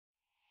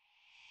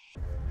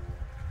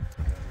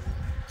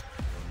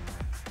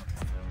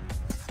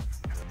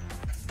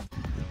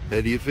How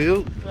do you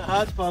feel? My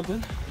heart's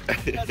pumping.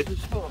 That's for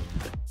sure.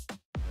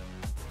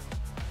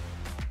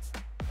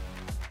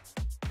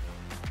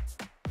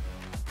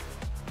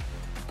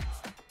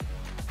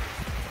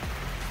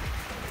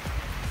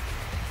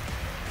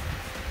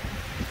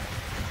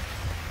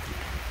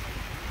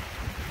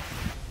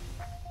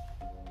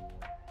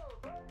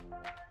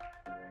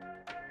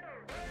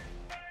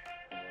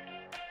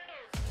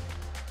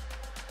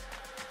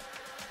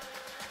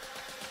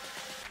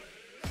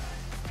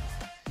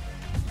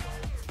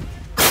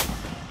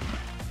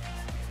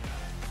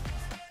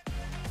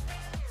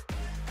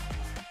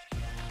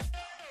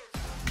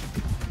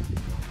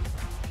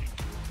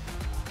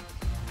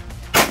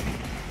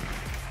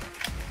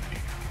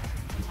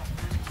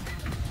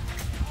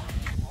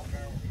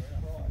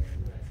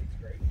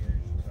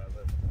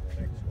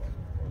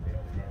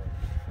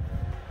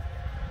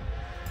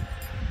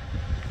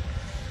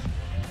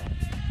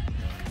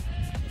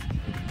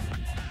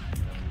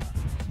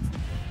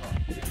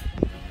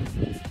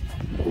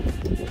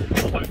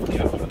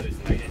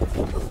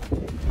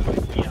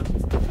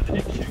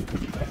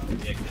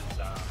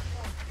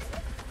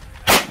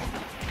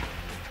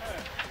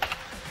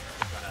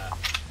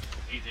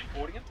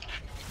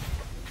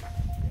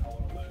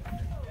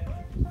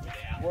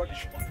 Watch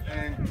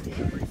and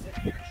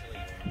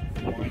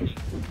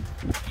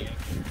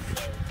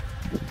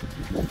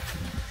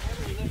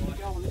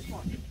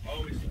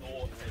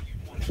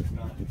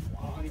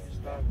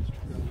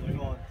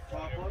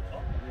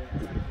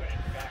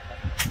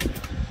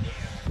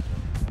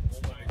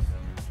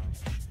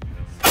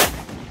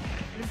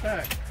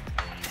impact.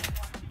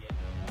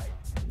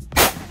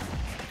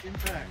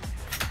 Impact.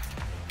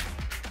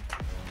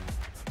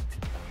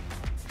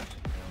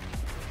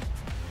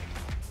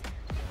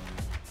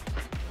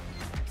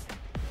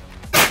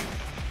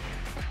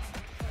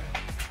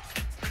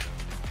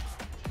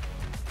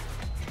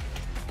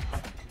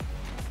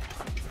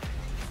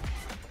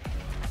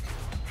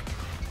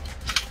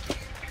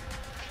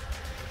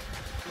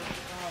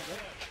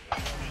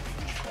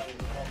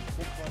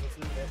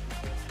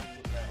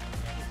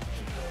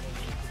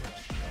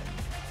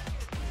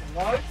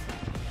 Low.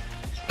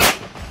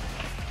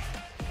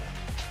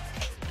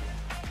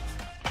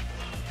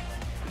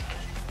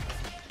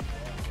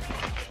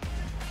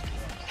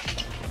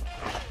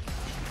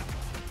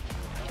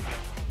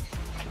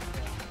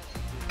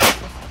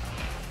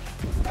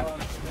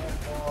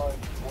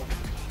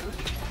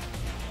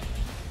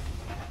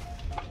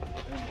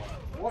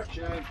 Watch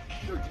and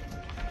shoot.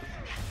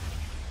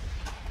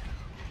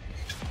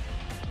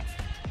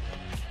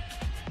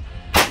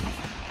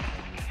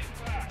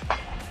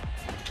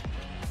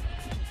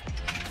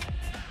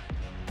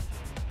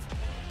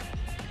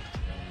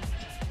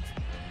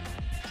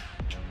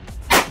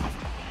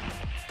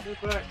 Get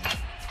back.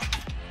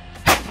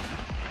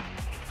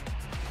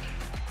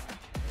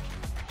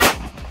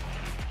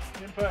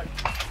 Impact.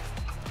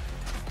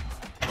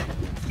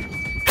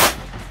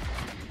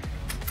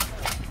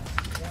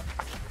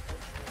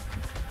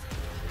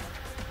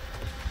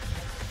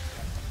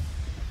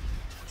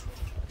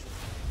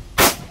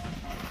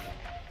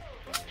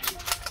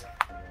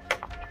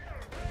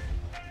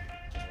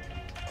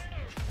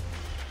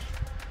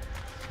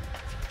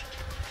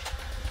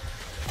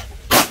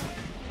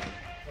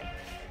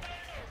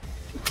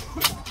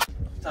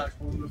 Target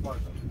 4 with both.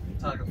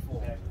 Target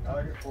 4. Yeah.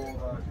 Target 4 on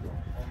both.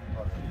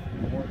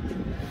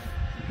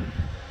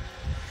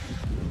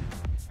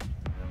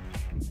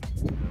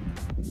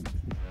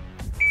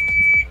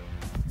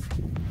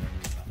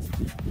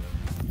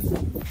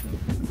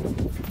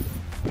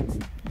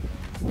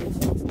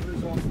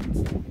 Who's on?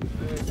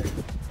 That's it.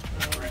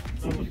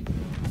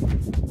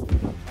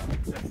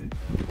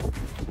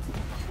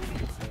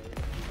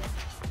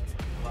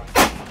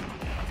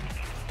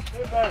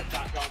 Good back.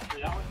 Start going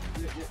through that one.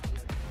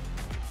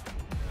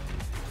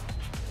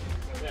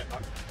 Yeah.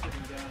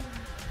 Sitting down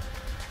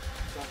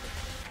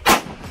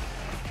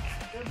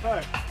and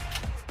impact.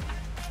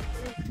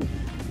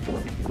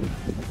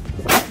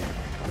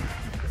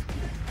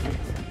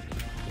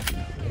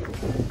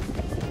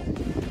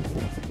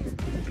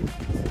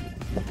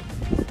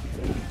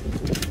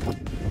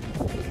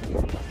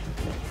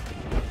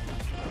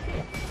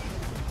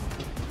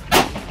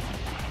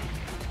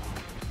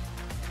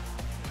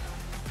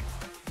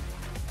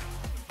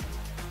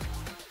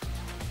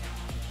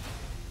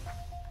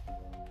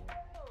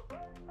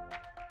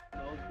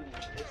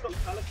 It's got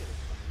colour to it.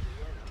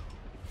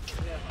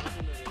 Yeah,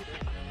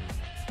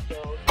 so,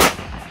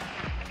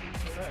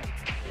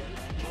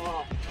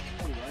 oh,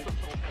 anyway.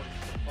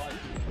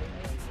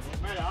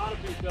 Made it harder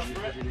for yourself,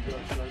 Brett.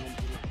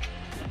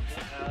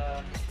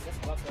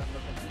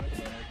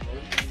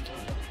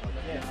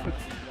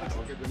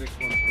 I'll get the next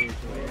one through.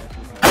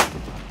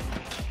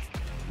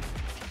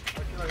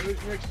 Okay,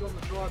 who's next on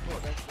the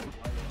tripod?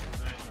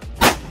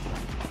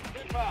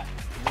 Good back.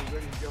 You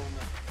ready to go on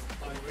that?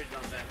 We've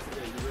done that.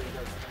 Yeah, you ready to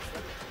go?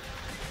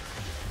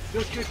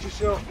 Just get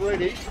yourself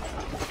ready,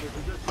 because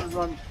we're just going to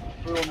run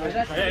through on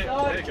this. There you go.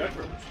 Oh, he's going to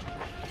come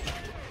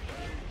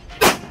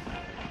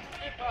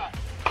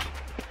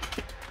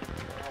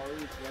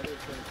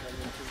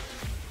into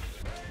it.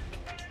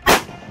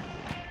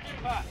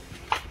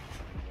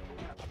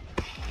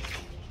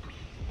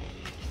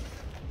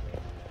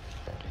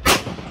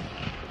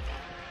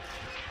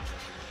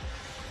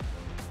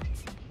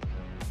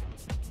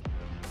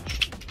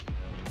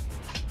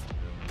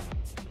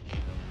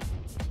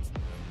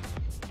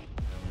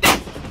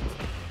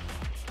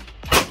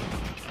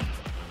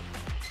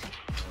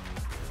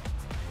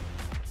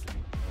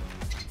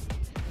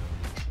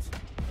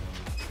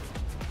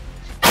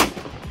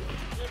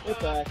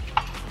 Get back.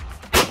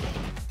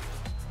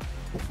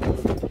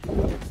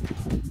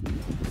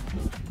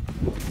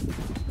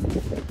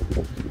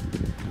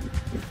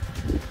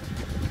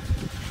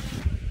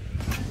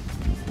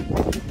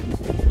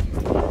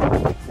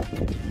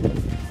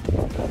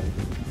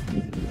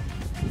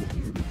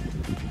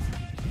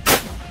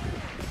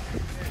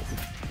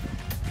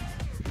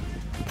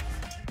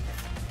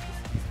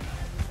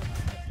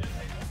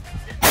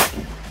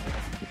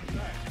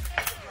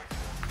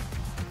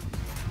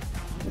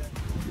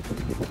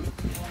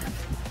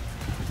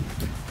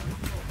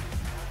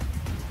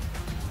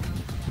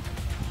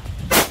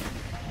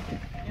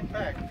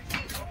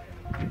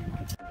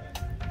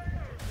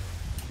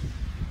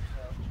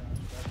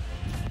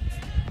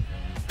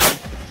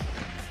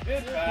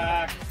 Get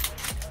back.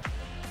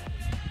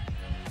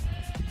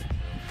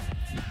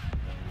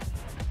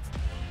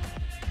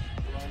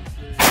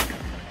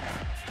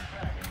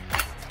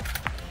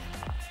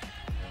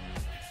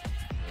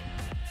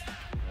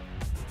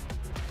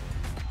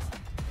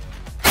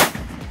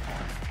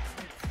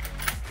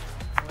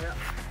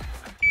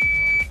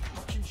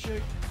 Watch and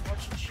shoot.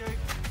 Watch and shoot.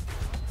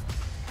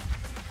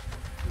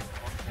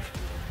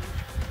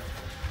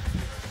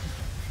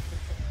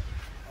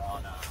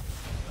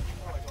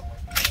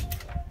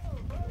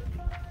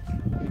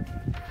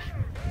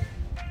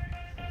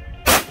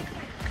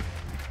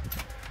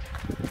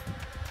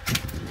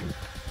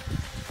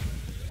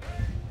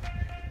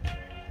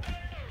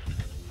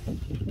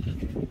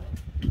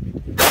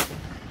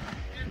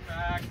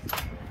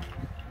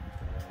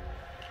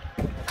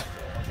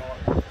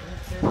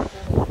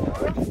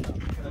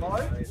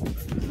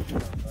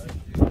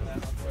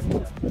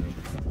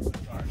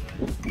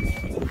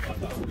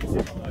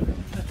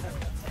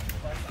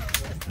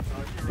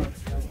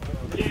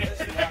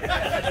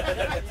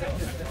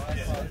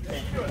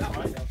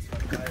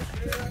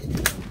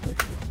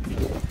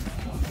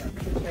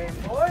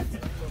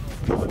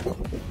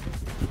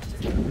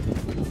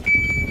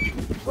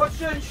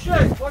 Watch and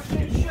shoot! Watch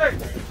and shoot!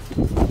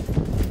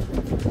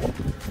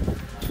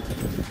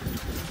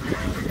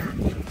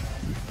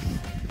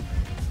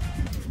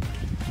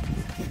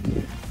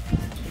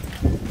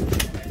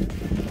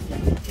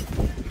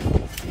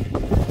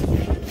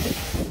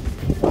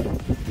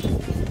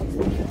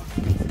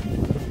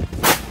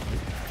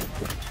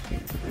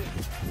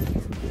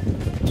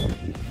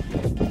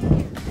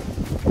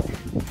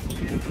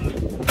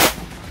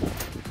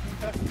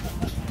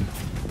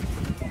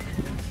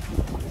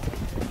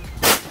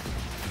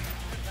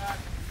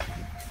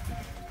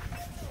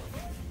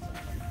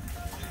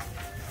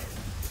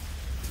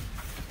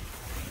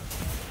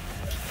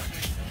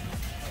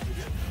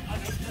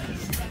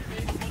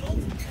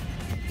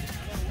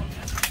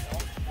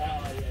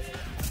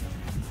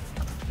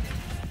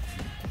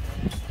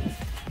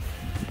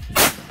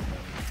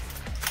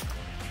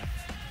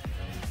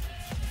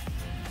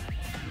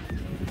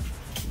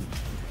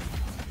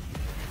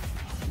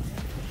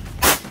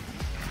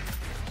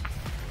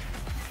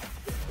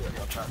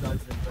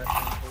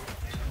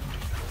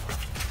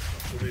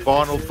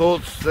 Final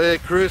thoughts there,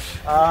 Chris?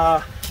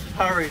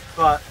 Hurried,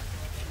 but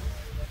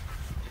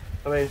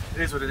I mean,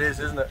 it is what it is,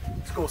 isn't it?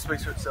 The score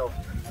speaks for itself.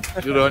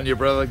 Good on you,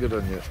 brother, good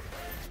on you.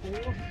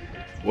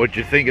 What'd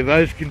you think of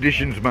those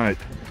conditions, mate?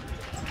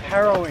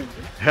 Harrowing.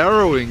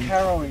 Harrowing?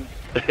 Harrowing.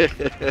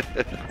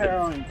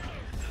 Harrowing.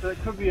 So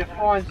it could be a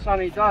fine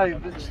sunny day,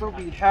 but it'd still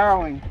be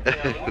harrowing.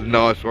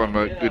 Nice one,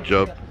 mate, good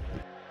job.